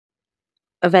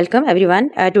Welcome everyone.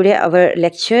 Today our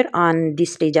lecture on the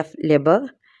stage of labor.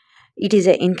 It is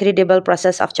an incredible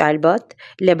process of childbirth.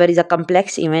 Labor is a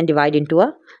complex event divided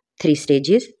into three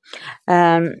stages,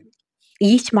 um,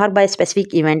 each marked by a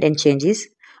specific event and changes.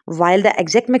 While the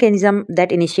exact mechanism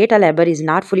that initiate a labor is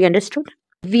not fully understood,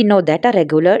 we know that a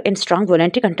regular and strong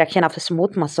voluntary contraction of a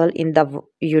smooth muscle in the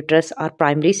uterus are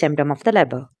primary symptom of the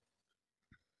labor.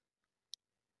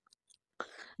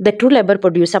 The true labor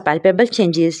produces a palpable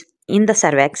changes in the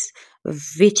cervix,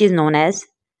 which is known as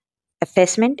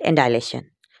effacement and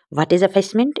dilation. What is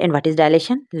effacement and what is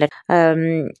dilation?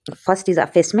 First is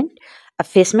effacement.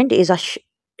 Effacement is a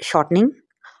shortening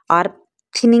or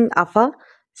thinning of a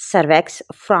cervix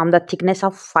from the thickness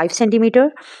of 5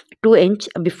 centimeter 2 inch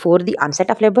before the onset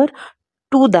of labor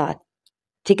to the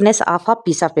thickness of a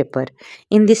piece of paper.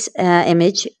 In this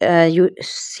image, you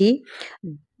see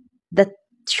the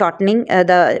shortening,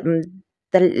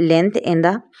 the length and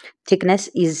the thickness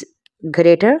is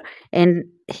greater, and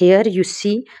here you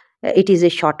see it is a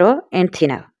shorter and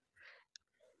thinner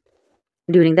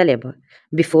during the labor,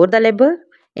 before the labor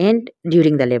and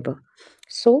during the labor.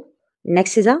 So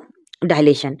next is a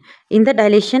dilation. In the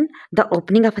dilation, the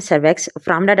opening of a cervix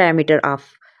from the diameter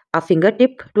of a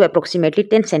fingertip to approximately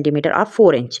 10 centimeter or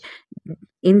 4 inch.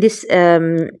 In this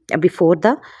before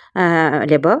the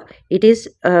labor, it is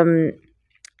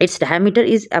its diameter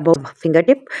is above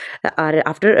fingertip, or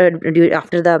after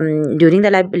the during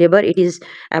the labor it is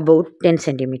about 10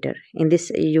 centimeter. In this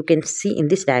you can see in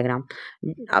this diagram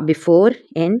before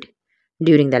and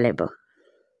during the labor.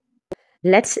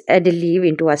 Let's delve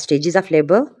into our stages of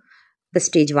labor. The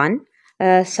stage 1,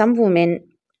 some women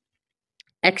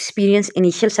experience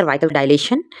initial cervical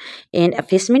dilation and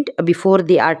effacement before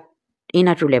they are in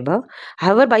a true labor.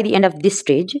 However, by the end of this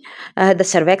stage, the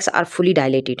cervix are fully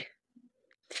dilated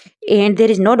and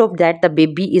there is no doubt that the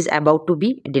baby is about to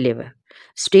be delivered.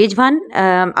 Stage 1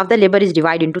 of the labor is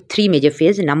divided into three major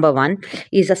phases. Number 1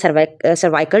 is a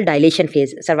cervical dilation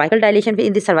phase. In the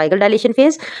cervical dilation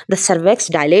phase, the cervix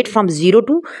dilate from 0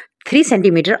 to 3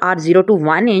 centimeter or 0 to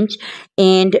 1 inch,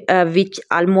 and which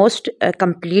almost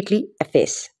completely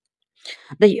efface.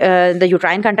 The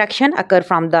uterine contraction occur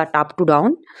from the top to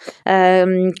down,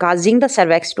 causing the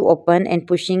cervix to open and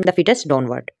pushing the fetus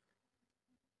downward.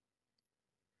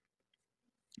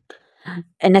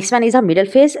 And next one is a middle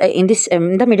phase. In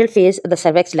the middle phase, the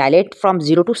cervix dilate from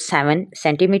 0 to 7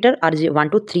 centimeter or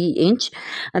 1 to 3 inch.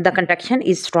 The contraction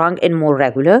is strong and more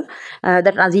regular.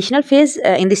 The transitional phase,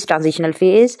 in this transitional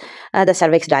phase, the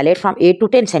cervix dilate from 8 to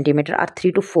 10 centimeter or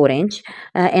 3 to 4 inch,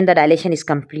 and the dilation is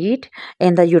complete,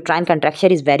 and the uterine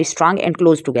contraction is very strong and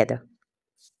close together.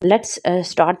 Let's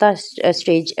start the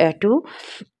stage 2.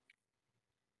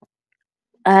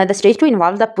 The stage 2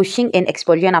 involves the pushing and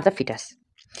expulsion of the fetus.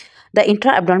 The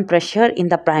intra-abdominal pressure in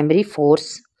the primary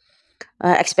force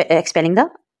expelling the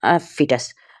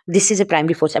fetus. This is a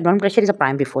primary force. Abdominal pressure is a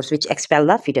primary force which expel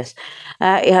the fetus.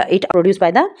 It produced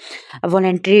by the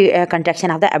voluntary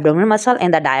contraction of the abdominal muscle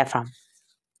and the diaphragm.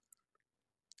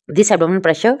 This abdominal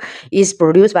pressure is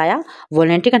produced by a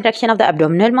voluntary contraction of the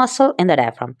abdominal muscle and the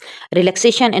diaphragm.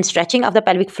 Relaxation and stretching of the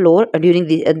pelvic floor during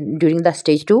the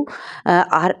stage 2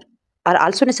 are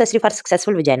also necessary for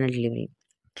successful vaginal delivery.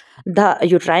 The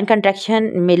uterine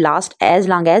contraction may last as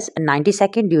long as 90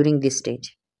 seconds during this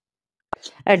stage.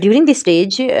 During this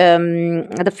stage,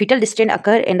 the fetal descent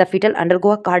occur and the fetal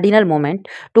undergo a cardinal movement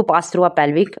to pass through a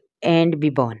pelvic and be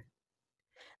born.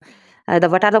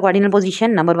 What are the cardinal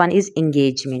position? Number 1 is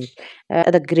engagement.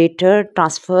 The greater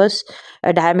transverse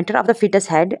diameter of the fetus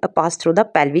head pass through the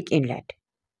pelvic inlet.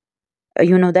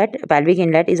 You know that pelvic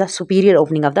inlet is a superior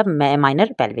opening of the minor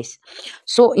pelvis.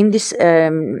 So in this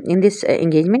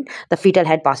engagement, the fetal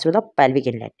head passes through the pelvic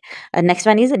inlet. Next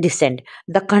one is descent.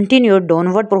 The continued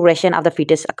downward progression of the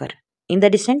fetus occur. In the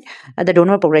descent, the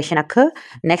downward progression occur.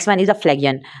 Next one is the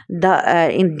flexion. In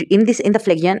the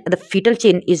flexion, the fetal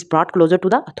chin is brought closer to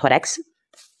the thorax.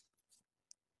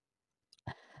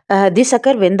 This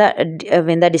occur when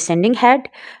the descending head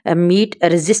meet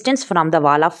resistance from the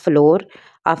wall of floor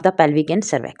of the pelvic and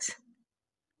cervix.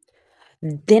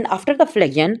 Then after the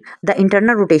flexion, the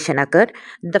internal rotation occur.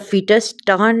 The fetus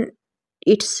turn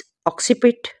its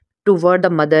occiput toward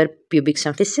the mother pubic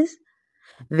symphysis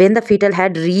when the fetal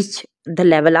head reach the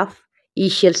level of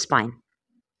ischial spine.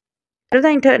 After the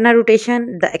internal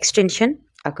rotation, the extension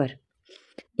occur.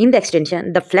 In the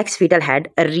extension, the flexed fetal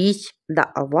head reach the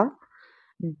ova.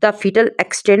 The fetal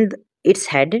extend its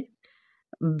head,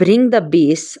 bring the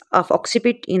base of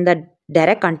occiput in the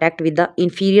direct contact with the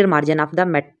inferior margin of the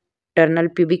maternal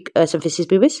pubic symphysis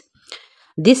pubis.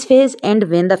 This phase ends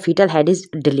when the fetal head is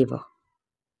delivered.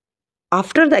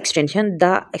 After the extension,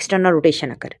 the external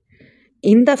rotation occur.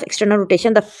 In the external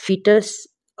rotation, the fetus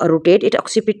rotate its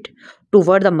occiput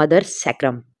toward the mother's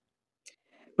sacrum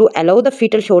to allow the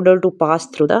fetal shoulder to pass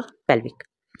through the pelvic.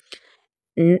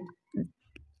 N-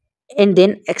 and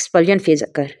then expulsion phase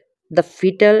occur. The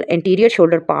fetal anterior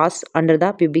shoulder pass under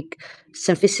the pubic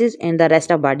symphysis and the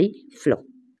rest of body flow.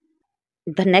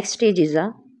 The next stage is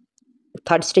the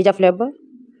third stage of labor.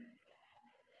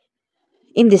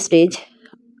 In this stage,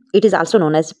 it is also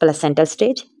known as placental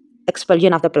stage,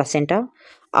 expulsion of the placenta.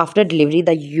 After delivery,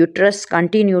 the uterus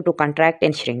continue to contract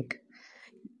and shrink,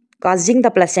 causing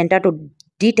the placenta to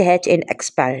detach and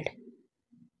expelled.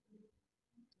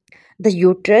 The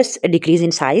uterus decrease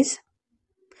in size.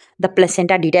 The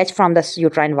placenta detach from the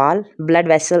uterine wall. Blood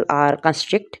vessels are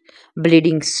constrict.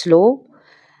 Bleeding slow.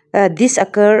 This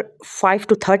occur 5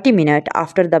 to 30 minutes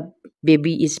after the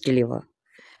baby is delivered.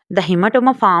 The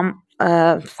hematoma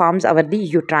forms over the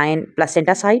uterine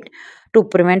placenta site to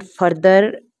prevent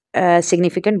further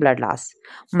significant blood loss.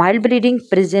 Mild bleeding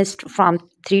persists from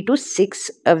 3 to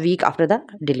 6 a week after the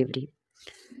delivery.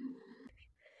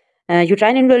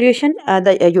 Uterine involution,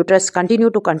 the uterus continue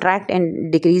to contract and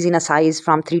decrease in a size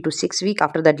from 3 to 6 weeks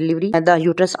after the delivery. The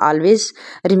uterus always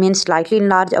remains slightly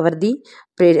enlarged over the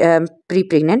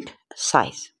pre-pregnant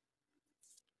size.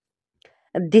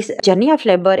 This journey of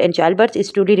labor and childbirth is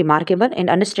truly remarkable, and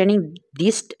understanding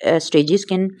these stages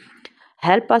can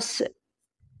help us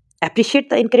appreciate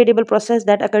the incredible process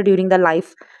that occur during the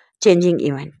life changing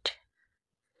event.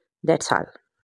 That's all.